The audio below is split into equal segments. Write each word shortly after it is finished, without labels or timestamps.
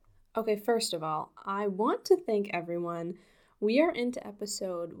Okay, first of all, I want to thank everyone. We are into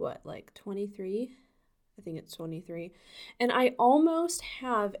episode, 23? I think it's 23. And I almost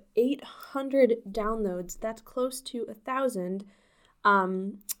have 800 downloads. That's close to 1,000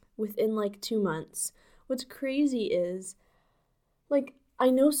 within 2 months. What's crazy is, I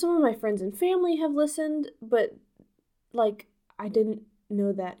know some of my friends and family have listened, but, I didn't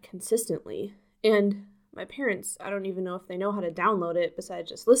know that consistently. And my parents, I don't even know if they know how to download it besides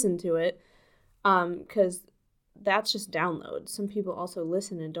just listen to it, because that's just download. Some people also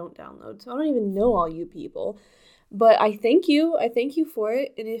listen and don't download, so I don't even know all you people. But I thank you. I thank you for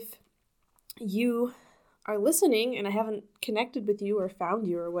it. And if you are listening and I haven't connected with you or found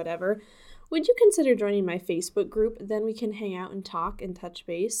you or whatever, would you consider joining my Facebook group? Then we can hang out and talk and touch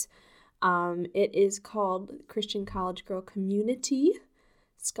base. It is called Christian College Girl Community,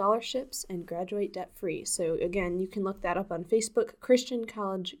 Scholarships, and Graduate Debt Free. So again, you can look that up on Facebook, Christian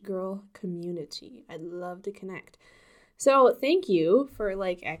College Girl Community. I'd love to connect. So thank you for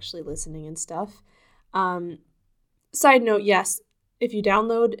actually listening and stuff. Side note, yes, if you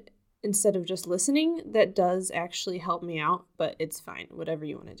download instead of just listening, that does actually help me out, but it's fine, whatever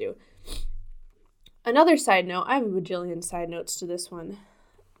you want to do. Another side note, I have a bajillion side notes to this one.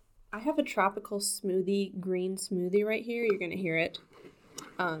 I have a tropical smoothie, green smoothie right here. You're going to hear it.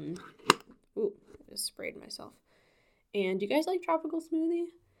 I just sprayed myself. And do you guys like tropical smoothie?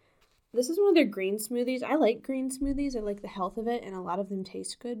 This is one of their green smoothies. I like green smoothies. I like the health of it, and a lot of them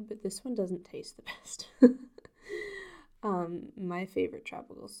taste good, but this one doesn't taste the best. My favorite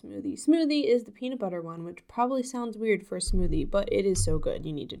tropical smoothie is the peanut butter one, which probably sounds weird for a smoothie, but it is so good.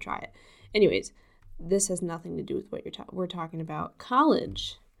 You need to try it. Anyways, this has nothing to do with what we're talking about.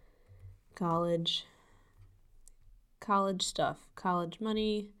 College stuff, college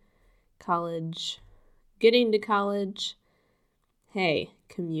money, college, getting to college, hey,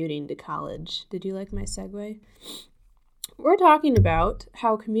 commuting to college. Did you like my segue? We're talking about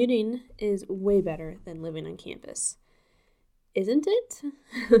how commuting is way better than living on campus. Isn't it?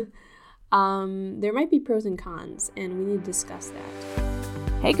 There might be pros and cons, and we need to discuss that.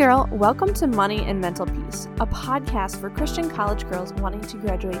 Hey girl, welcome to Money and Mental Peace, a podcast for Christian college girls wanting to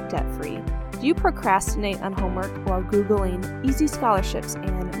graduate debt-free. Do you procrastinate on homework while Googling easy scholarships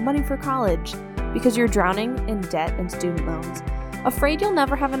and money for college because you're drowning in debt and student loans? Afraid you'll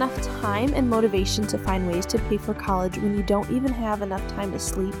never have enough time and motivation to find ways to pay for college when you don't even have enough time to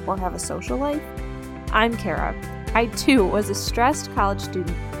sleep or have a social life? I'm Kara. I too was a stressed college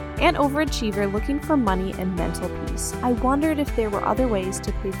student and overachiever looking for money and mental peace. I wondered if there were other ways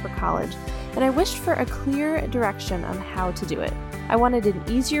to pay for college, and I wished for a clear direction on how to do it. I wanted an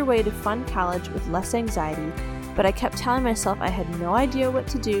easier way to fund college with less anxiety, but I kept telling myself I had no idea what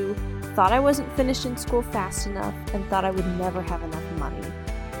to do, thought I wasn't finishing school fast enough, and thought I would never have enough money.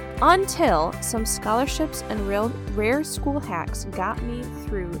 Until some scholarships and rare school hacks got me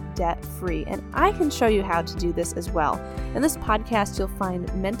through debt-free, and I can show you how to do this as well. In this podcast, you'll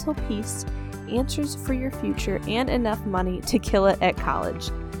find mental peace, answers for your future, and enough money to kill it at college.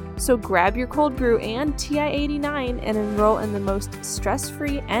 So grab your cold brew and TI-89 and enroll in the most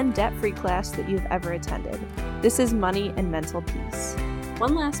stress-free and debt-free class that you've ever attended. This is Money and Mental Peace.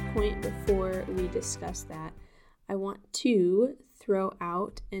 One last point before we discuss that. I want to throw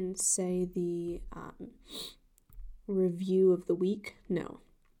out and say the review of the week. No,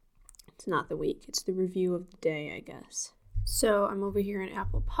 it's not the week. It's the review of the day, I guess. So I'm over here on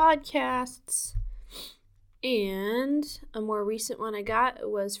Apple Podcasts, and a more recent one I got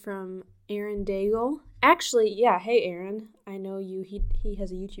was from Aaron Daigle. Actually, yeah, hey Aaron, I know you. He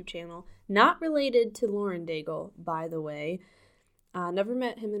has a YouTube channel, not related to Lauren Daigle, by the way. Never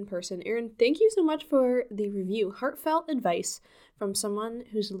met him in person. Aaron, thank you so much for the review. Heartfelt advice from someone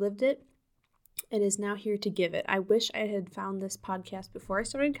who's lived it and is now here to give it. I wish I had found this podcast before I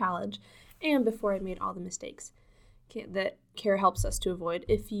started college and before I made all the mistakes that Kara helps us to avoid.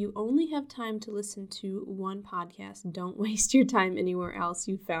 If you only have time to listen to one podcast, don't waste your time anywhere else.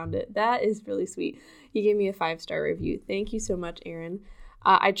 You found it. That is really sweet. You gave me a 5-star review. Thank you so much, Aaron.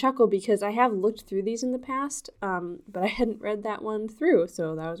 I chuckle because I have looked through these in the past, but I hadn't read that one through,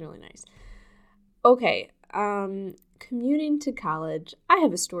 so that was really nice. Okay, commuting to college. I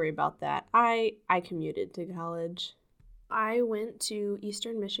have a story about that. I commuted to college. I went to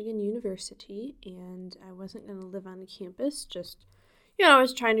Eastern Michigan University, and I wasn't going to live on campus, just, I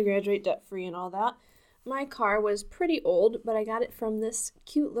was trying to graduate debt-free and all that. My car was pretty old, but I got it from this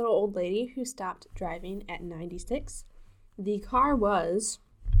cute little old lady who stopped driving at 96. The car was,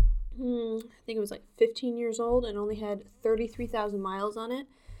 I think it was 15 years old and only had 33,000 miles on it.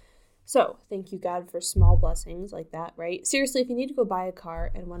 So thank you, God, for small blessings like that, right? Seriously, if you need to go buy a car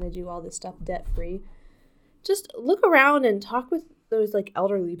and want to do all this stuff debt-free, just look around and talk with those like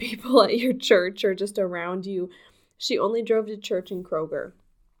elderly people at your church or just around you. She only drove to church in Kroger.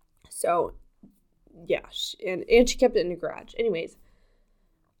 So yeah, and she kept it in a garage. Anyways,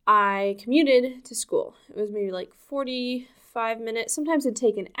 I commuted to school. It was maybe like 45 minutes. Sometimes it'd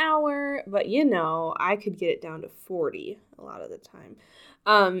take an hour, but I could get it down to 40 a lot of the time.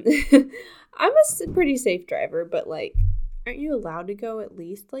 I'm a pretty safe driver, but like, aren't you allowed to go at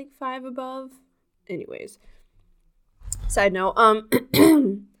least like 5 above? Anyways, side note,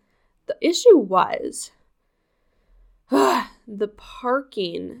 the issue was the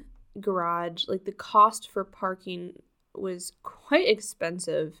parking garage, like the cost for parking was quite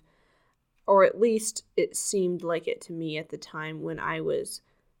expensive, or at least it seemed like it to me at the time when I was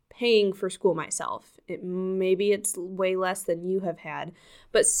paying for school myself. Maybe it's way less than you have had,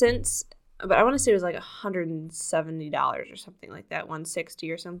 but I want to say it was like $170 or something like that,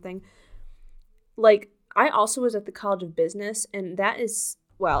 $160 or something. Like, I also was at the College of Business, and that is,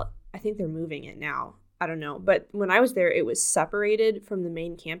 well, I think they're moving it now. I don't know. But when I was there, it was separated from the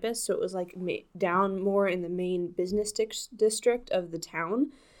main campus. So it was like down more in the main business district of the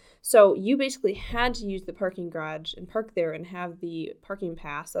town. So you basically had to use the parking garage and park there and have the parking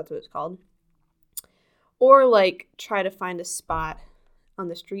pass. That's what it's called. Or like try to find a spot on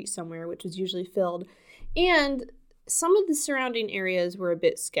the street somewhere, which was usually filled. And some of the surrounding areas were a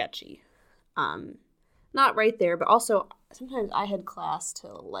bit sketchy. Not right there, but also sometimes I had class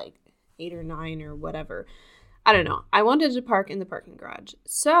till like 8 or 9 or whatever. I don't know. I wanted to park in the parking garage.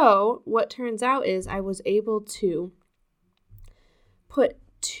 So what turns out is I was able to put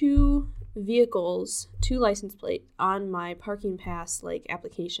 2 license plate on my parking pass like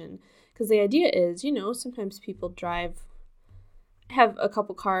application. Because the idea is, sometimes people have a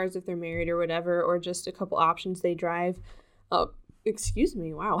couple cars if they're married or whatever, or just a couple options they drive. Oh, excuse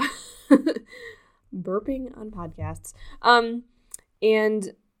me. Wow. Burping on podcasts.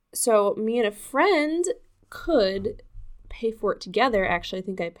 And so me and a friend could pay for it together. Actually, I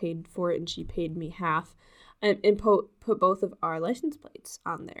think I paid for it and she paid me half, and put both of our license plates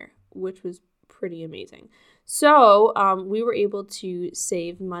on there, which was pretty amazing. So we were able to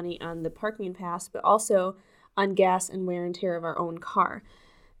save money on the parking pass, but also on gas and wear and tear of our own car.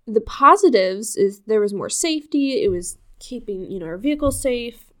 The positives is there was more safety. It was keeping, our vehicle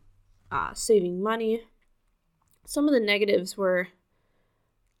safe, saving money. Some of the negatives were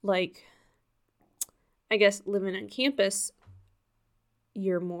like, I guess living on campus,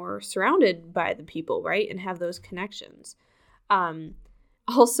 you're more surrounded by the people, right? And have those connections.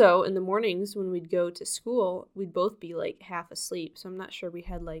 Also, in the mornings when we'd go to school, we'd both be like half asleep. So I'm not sure we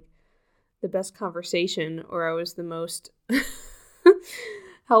had like the best conversation or I was the most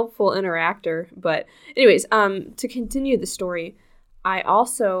helpful interactor. But anyways, to continue the story, I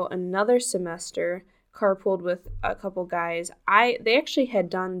also, another semester, carpooled with a couple guys. They actually had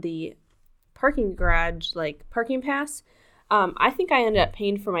done the parking garage, like parking pass. I think I ended up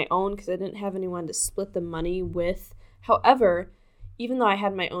paying for my own because I didn't have anyone to split the money with. However, even though I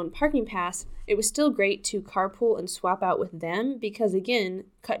had my own parking pass, it was still great to carpool and swap out with them because, again,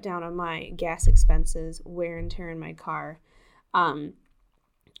 cut down on my gas expenses, wear and tear in my car.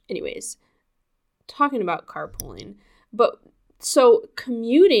 Anyways, talking about carpooling. But so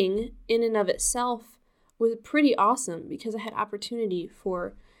commuting in and of itself was pretty awesome because I had opportunity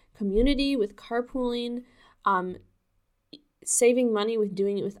for community with carpooling, saving money with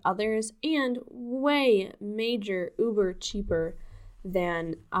doing it with others, and way major uber cheaper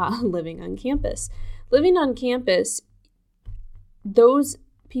than living on campus. Living on campus, those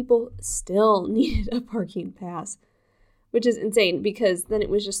people still needed a parking pass, which is insane because then it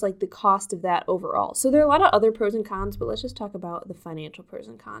was just like the cost of that overall. So there are a lot of other pros and cons, but let's just talk about the financial pros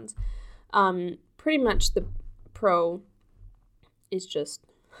and cons. Pretty much the pro is just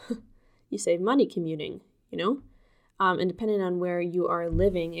you save money commuting, and depending on where you are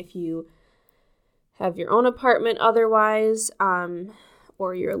living, if you have your own apartment otherwise,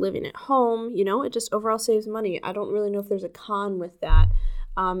 or you're living at home, it just overall saves money. I don't really know if there's a con with that,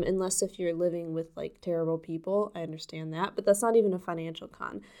 unless if you're living with like terrible people. I understand that, but that's not even a financial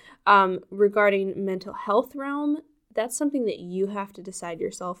con. Regarding mental health realm, that's something that you have to decide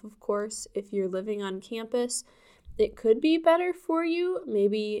yourself, of course. If you're living on campus, it could be better for you.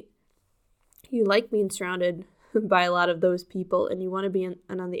 Maybe you like being surrounded by a lot of those people and you want to be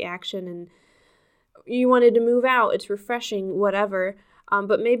on the action and you wanted to move out. It's refreshing, whatever.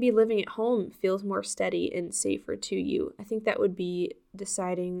 But maybe living at home feels more steady and safer to you. I think that would be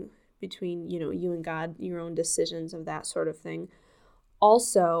deciding between, you and God, your own decisions of that sort of thing.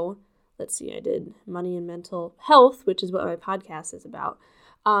 Also, let's see, I did money and mental health, which is what my podcast is about.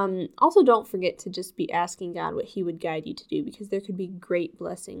 Also, don't forget to just be asking God what he would guide you to do, because there could be great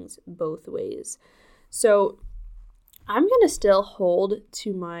blessings both ways. So I'm going to still hold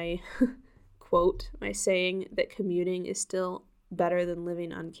to my quote, my saying that commuting is still better than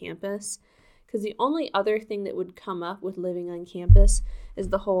living on campus, because the only other thing that would come up with living on campus is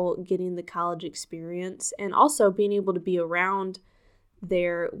the whole getting the college experience and also being able to be around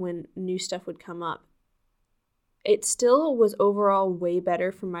there when new stuff would come up. It still was overall way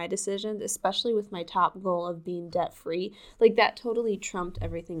better for my decisions, especially with my top goal of being debt-free. Like, that totally trumped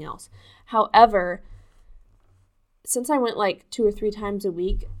everything else. However, since I went like 2 or 3 times a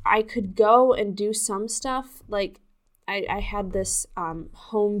week, I could go and do some stuff. Like, I had this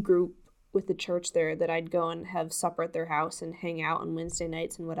home group with the church there that I'd go and have supper at their house and hang out on Wednesday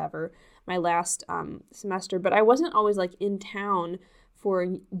nights and whatever my last semester. But I wasn't always like in town for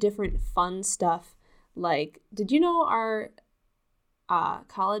different fun stuff. Like, did you know our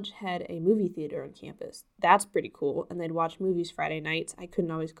college had a movie theater on campus? That's pretty cool. And they'd watch movies Friday nights. I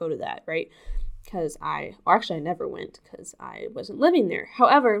couldn't always go to that, right? Because I never went because I wasn't living there.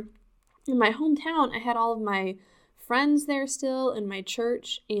 However, in my hometown, I had all of my friends there still in my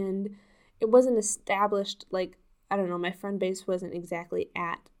church, and it wasn't established, like, I don't know, my friend base wasn't exactly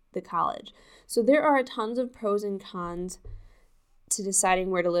at the college. So there are tons of pros and cons to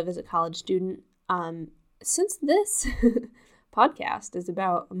deciding where to live as a college student. Since this podcast is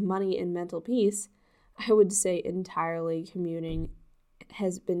about money and mental peace, I would say entirely commuting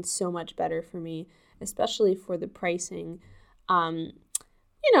has been so much better for me, especially for the pricing.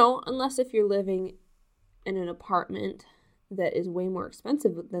 Unless if you're living in an apartment that is way more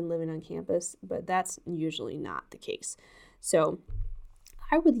expensive than living on campus, but that's usually not the case. So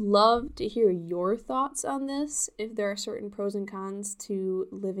I would love to hear your thoughts on this, if there are certain pros and cons to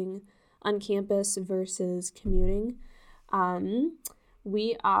living on campus versus commuting. I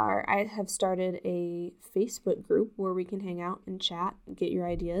have started a Facebook group where we can hang out and chat and get your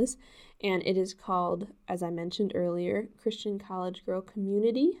ideas. And it is called, as I mentioned earlier, Christian College Girl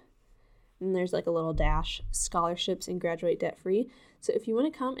Community. And there's like a little dash, scholarships and graduate debt free. So if you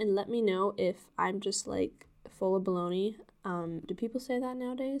want to come and let me know if I'm just like full of baloney. Do people say that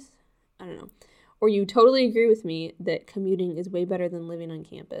nowadays? I don't know. Or you totally agree with me that commuting is way better than living on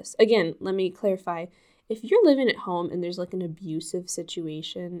campus. Again, let me clarify. If you're living at home and there's like an abusive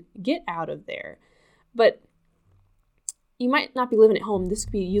situation, get out of there. But you might not be living at home. This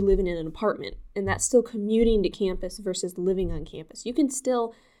could be you living in an apartment, and that's still commuting to campus versus living on campus. You can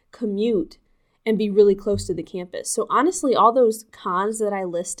still commute and be really close to the campus. So honestly, all those cons that I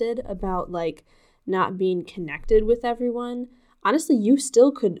listed about like not being connected with everyone, honestly, you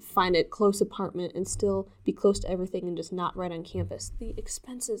still could find a close apartment and still be close to everything and just not right on campus. The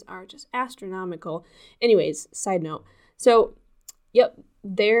expenses are just astronomical. Anyways, side note. So, yep,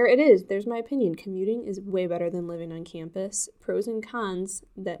 there it is. There's my opinion. Commuting is way better than living on campus. Pros and cons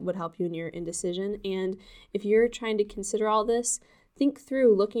that would help you in your indecision. And if you're trying to consider all this, think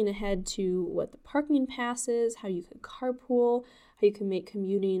through looking ahead to what the parking pass is, how you could carpool, how you can make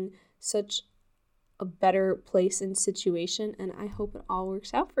commuting such a better place and situation, and I hope it all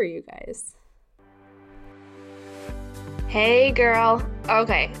works out for you guys. Hey girl.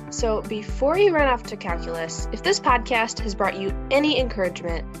 Okay, so before you run off to calculus, if this podcast has brought you any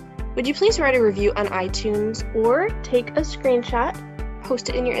encouragement, would you please write a review on iTunes or take a screenshot, post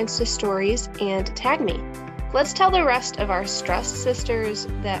it in your Insta stories, and tag me. Let's tell the rest of our stressed sisters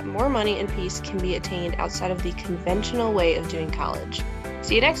that more money and peace can be attained outside of the conventional way of doing college.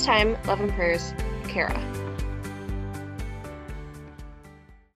 See you next time. Love and prayers, Kara.